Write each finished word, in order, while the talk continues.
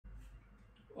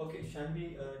Okay, shall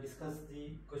we discuss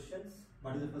the questions?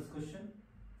 What is the first question?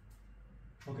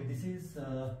 Okay, this is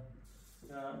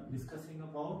discussing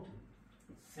about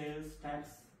sales tax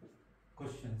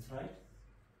questions, right?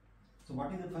 So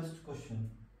what is the first question?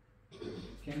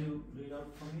 Can you read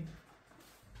out for me?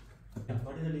 Yeah,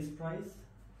 what is the list price?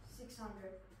 600.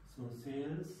 So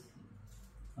sales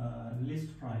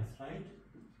list price, right?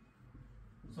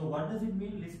 So what does it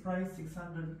mean? List price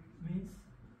 600 means?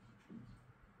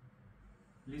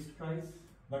 List price,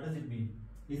 what does it mean?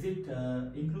 Is it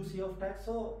inclusive of tax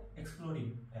or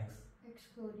excluding tax?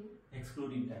 Excluding.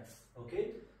 Excluding tax.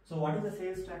 Okay. So what is the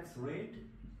sales tax rate?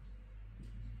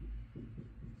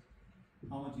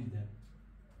 How much is that?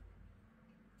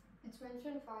 It's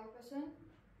mentioned 5%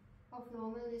 of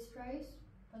normal list price,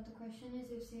 but the question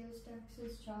is if sales tax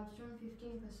is charged on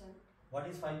 15%. What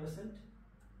is 5%?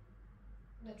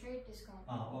 The trade discount.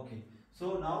 Okay.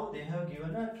 So now they have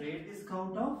given a trade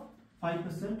discount of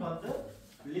 5% on the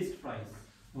list price.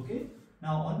 Okay.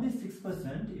 Now on this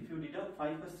 6%, if you deduct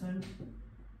 5%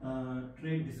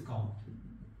 trade discount,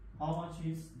 how much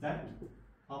is that?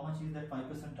 How much is that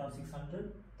 5% on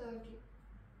 600? 30.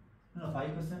 No,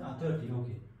 5%, 30,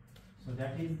 okay. So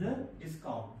that is the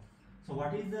discount. So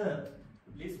what is the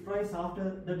list price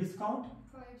after the discount?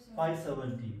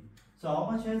 570. So how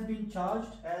much has been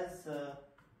charged as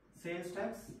sales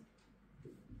tax?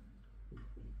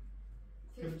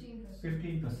 15%.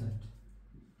 15%.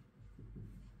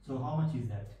 So how much is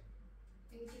that?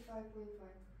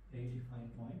 85.5.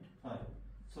 85.5.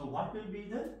 So what will be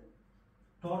the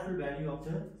total value of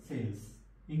the sales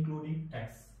including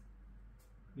tax,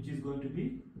 which is going to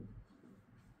be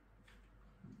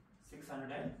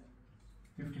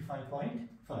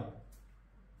 655.5.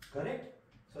 Correct?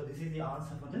 So this is the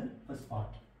answer for the first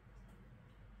part.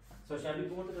 So shall we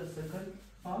go to the second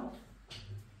part?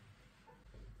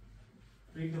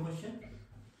 Read the question.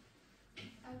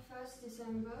 At 1st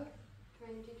December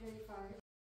 2025,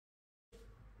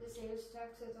 the sales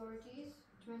tax authorities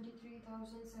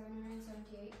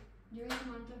 23,778. During the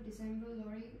month of December,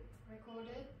 Lorry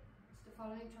recorded the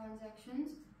following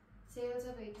transactions: sales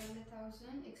of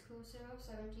 800,000 exclusive of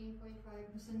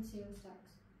 17.5% sales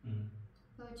tax.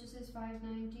 Purchases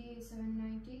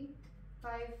 590,790,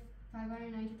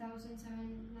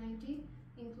 590,790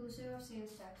 inclusive of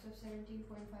sales tax of 17.5%.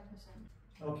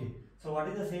 Okay, so what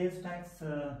is the sales tax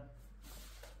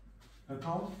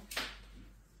account?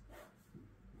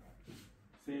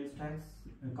 Sales tax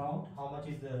account, how much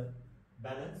is the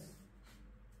balance?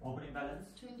 Opening balance?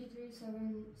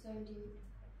 23,778.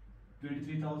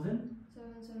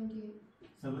 23,778.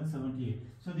 778.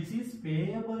 So this is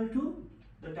payable to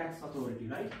the tax authority,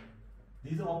 right?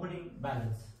 This is the opening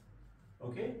balance.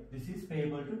 Okay, this is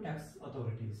payable to tax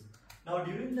authorities. Now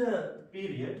during the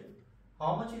period,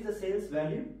 how much is the sales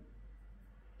value?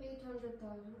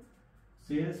 800,000.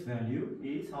 Sales value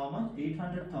is how much?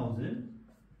 800,000,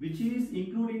 which is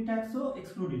including tax or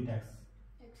excluding tax?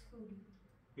 Excluding.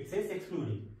 It says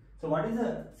excluding. So what is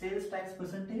the sales tax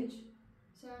percentage?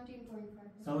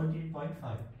 17.5.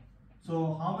 17.5.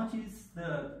 So how much is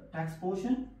the tax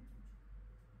portion?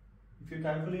 If you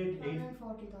calculate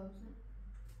 140,000.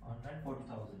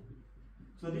 140,000.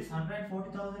 So this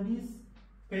 140,000 is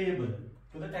payable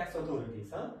to the tax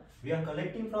authorities. We are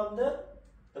collecting from the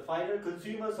final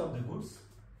consumers of the goods,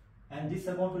 and this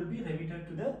amount will be remitted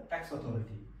to the tax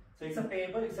authority. So it's a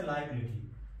payable, it's a liability.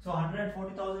 So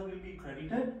 140,000 will be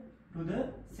credited to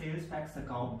the sales tax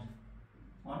account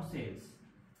on sales.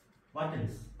 What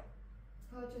else?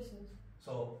 Purchases.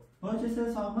 So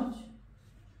purchases how much?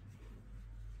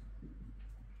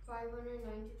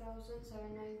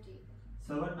 590,790.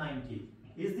 790.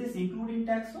 Is this including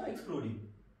tax or excluding?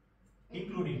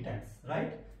 Including tax,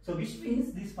 right? So which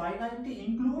means this 590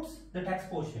 includes the tax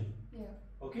portion. Yeah.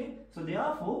 Okay. So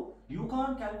therefore you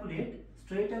can't calculate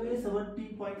straight away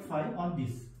 17.5 on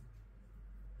this.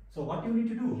 So what you need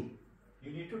to do?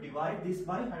 You need to divide this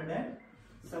by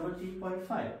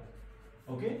 117.5.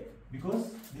 Okay.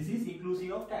 Because this is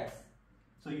inclusive of tax.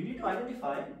 So you need to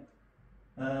identify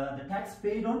the tax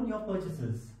paid on your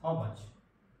purchases. How much?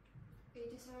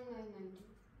 87,990.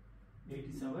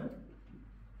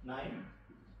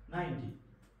 87,990.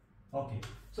 Okay.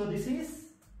 So this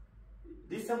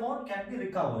amount can be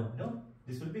recovered. No,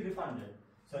 this will be refunded.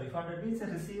 So refunded means a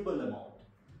receivable amount.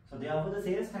 So therefore the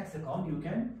sales tax account you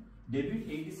can debit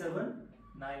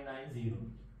 87,990.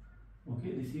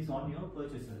 Okay, this is on your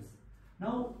purchases.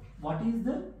 Now what is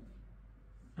the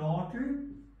total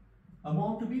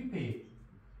amount to be paid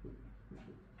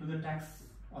to the tax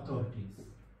authorities?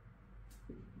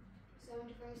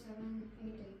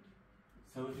 75,788.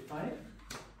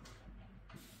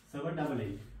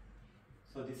 75,788.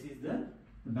 So this is the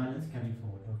balance carried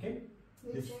forward. Okay.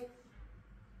 We'll check.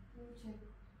 We'll check.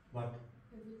 What?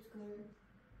 If it's correct.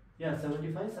 Yeah,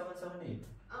 75,778.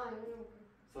 Ah, no.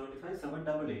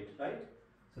 75,788, right?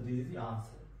 So this is the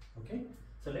answer. Okay.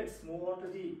 So let's move on to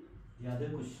the other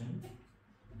question.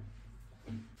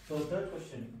 So third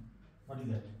question, what is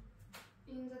that?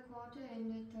 In the quarter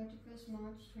ended 31st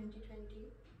March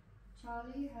 2020,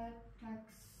 Charlie had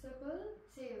taxable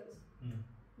sales,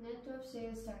 net of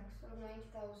sales tax of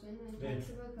 90,000 and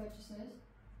taxable purchases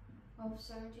of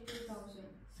 72,000.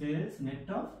 Sales net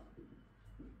of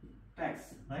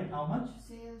tax, right? How much?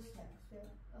 Sales tax, yeah.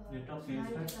 Net of sales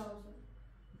tax?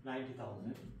 90,000.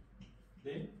 90,000.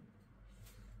 Then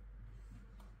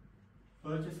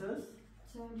purchases?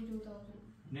 72,000.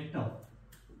 Net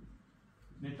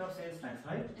of sales tax,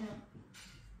 right? Yeah.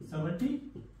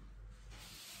 70?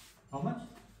 How much?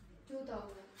 2,000.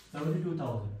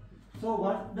 72,000. So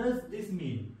what does this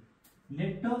mean?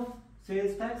 Net of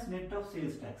sales tax, net of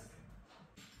sales tax.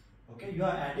 Okay, you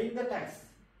are adding the tax.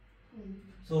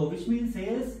 So which means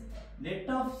sales net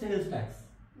of sales tax.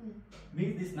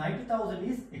 Means this 90,000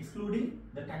 is excluding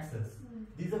the taxes.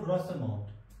 This is the gross amount.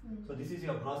 So this is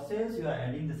your gross sales, you are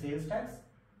adding the sales tax,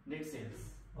 net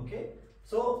sales. Okay.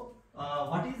 So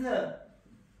what is the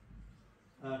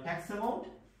tax amount?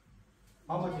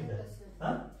 How much 10%. Is that?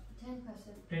 Huh?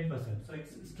 10%. 10%. So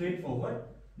it's straightforward.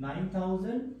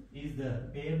 9,000 is the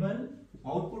payable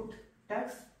output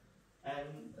tax,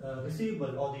 and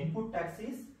receivable or the input tax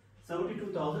is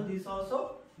 72,000. This is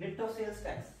also net of sales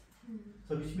tax.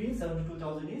 So which means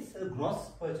 72,000 is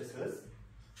gross purchases.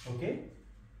 Okay.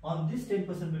 On this 10%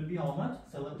 will be how much?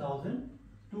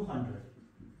 7,200.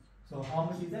 So how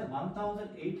much is that?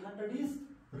 1,800 is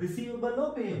receivable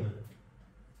or payable?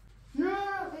 No,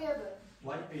 payable.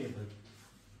 Why payable?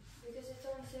 Because it's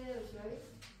on sales, right?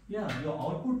 Yeah, your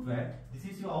output VAT. This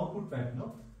is your output VAT,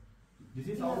 no? This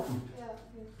is output. Yeah.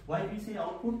 Why we say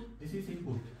output? This is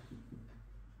input.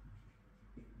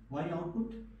 Why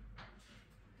output?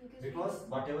 Because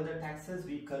whatever the taxes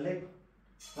we collect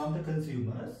from the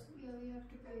consumers,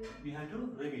 we have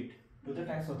to remit to the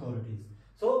tax authorities.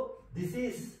 So this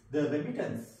is the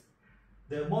remittance,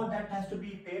 the amount that has to be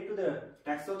paid to the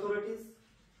tax authorities,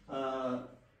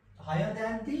 higher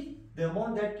than the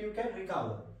amount that you can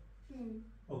recover.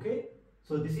 Okay,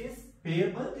 so this is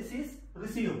payable, this is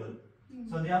receivable.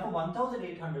 So therefore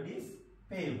 1,800 is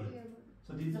payable.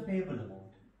 So this is a payable amount.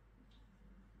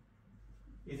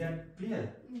 Is that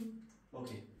clear?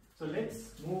 Okay, so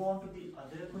let's move on to the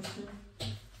other question.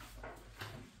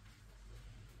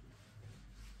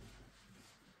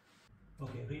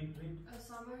 Okay, read. A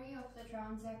summary of the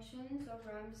transactions of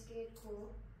Ramsgate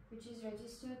Co., which is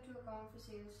registered to account for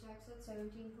sales tax at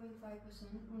 17.5%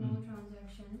 on all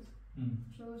transactions,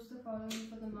 shows the following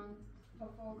for the month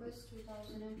of August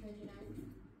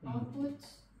 2029.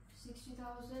 Outputs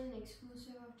 60,000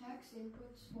 exclusive of tax,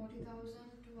 inputs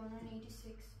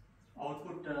 40,286.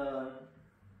 Output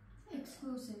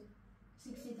exclusive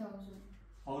 60,000.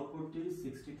 Output is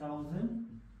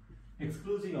 60,000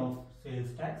 exclusive of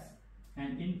sales tax,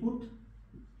 and input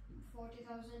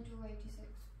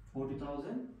 40,286.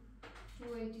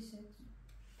 40,286.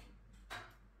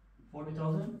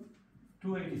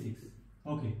 40,286.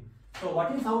 Okay. So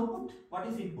what is output? What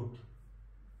is input?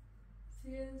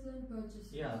 Sales and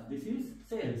purchases. Yeah, this is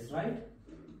sales, right?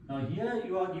 Now here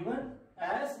you are given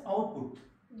as output.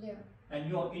 Yeah. And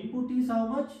your input is how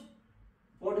much?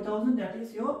 40,000, that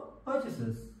is your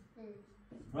purchases.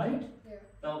 Right? Yeah.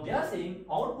 Now they are saying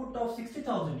output of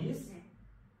 60,000 is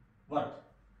what?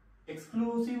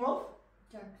 Exclusive of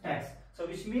tax. So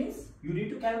which means you need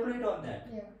to calculate on that.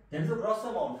 Yeah. That is the gross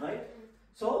amount, right?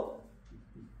 So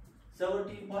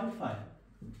 17.5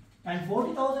 and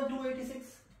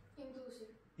 40,286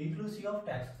 inclusive of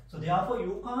tax. So therefore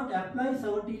you can't apply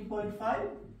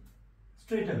 17.5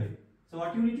 straight away. So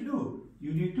what you need to do?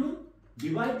 You need to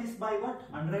divide this by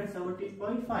what?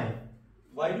 117.5.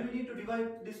 Why do we need to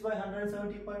divide this by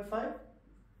 117.5?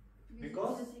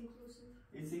 Because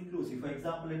it's inclusive. For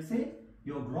example, let's say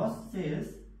your gross sales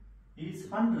is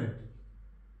 100.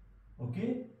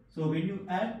 Okay. So when you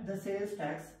add the sales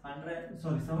tax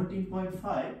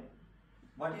 17.5,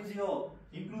 what is your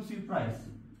inclusive price?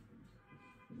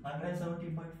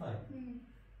 117.5.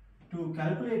 To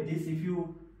calculate this, if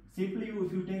you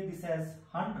take this as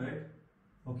 100,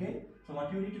 okay. So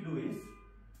what you need to do is,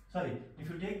 if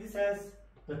you take this as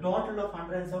the total of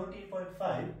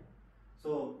 117.5,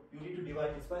 so you need to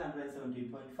divide this by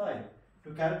 117.5.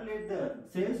 To calculate the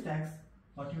sales tax,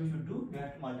 what you should do, you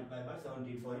have to multiply by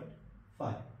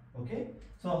 17.5. Okay.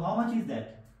 So how much is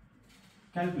that?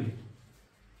 Calculate.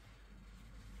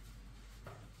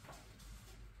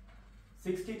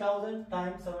 60,000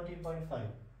 times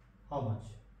 17.5. How much?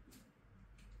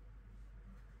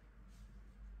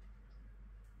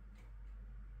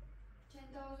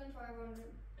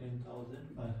 10,500.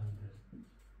 10,500.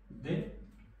 Then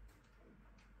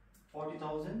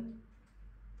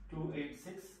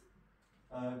 40,286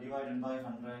 divided by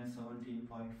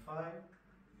 117.5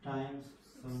 times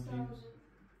 17.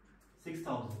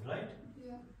 6,000, right?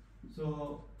 Yeah.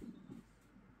 So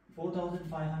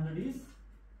 4,500 is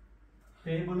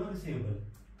payable or receivable?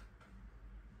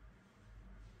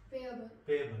 Payable.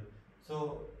 Payable.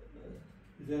 So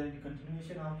is there any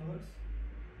continuation afterwards?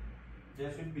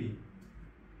 There should be.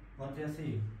 What they are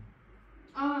saying?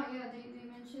 Yeah, they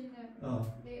mentioned that Oh.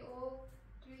 they owe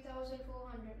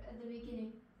 3,400 at the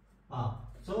beginning.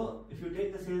 So if you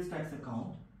take the sales tax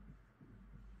account,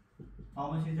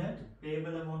 how much is that?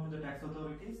 Payable amount to the tax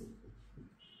authorities?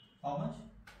 How much?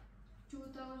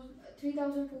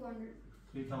 3,400.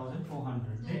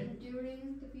 3,400. Then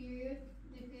during the period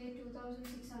they pay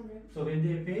 2,600. So when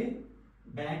they pay,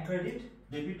 bank credit,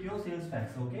 debit your sales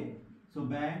tax, okay? So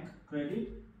bank credit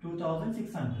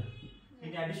 2,600.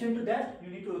 In addition to that,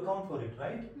 you need to account for it,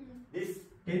 right? This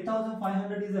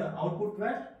 10,500 is a output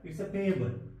VAT, it's a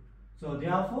payable. So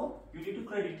therefore, you need to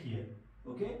credit here,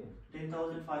 okay?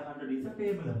 10,500 is a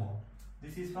payable amount.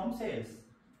 This is from sales.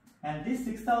 And this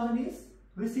 6,000 is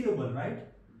receivable, right?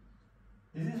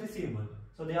 This is receivable.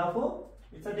 So therefore,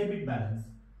 it's a debit balance.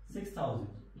 6,000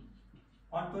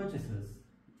 on purchases,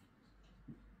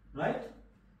 right?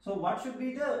 So what should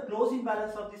be the closing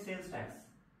balance of the sales tax?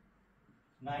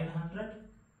 900,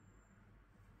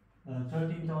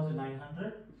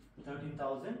 13,900,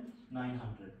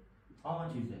 13,900. How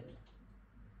much is that?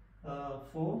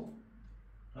 4,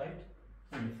 right?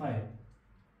 5. How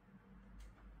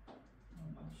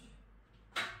much?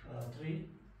 3.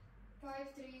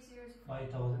 5,300.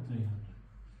 5,300.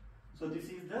 So this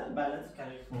is the balance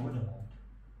carried forward amount.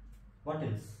 What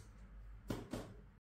else?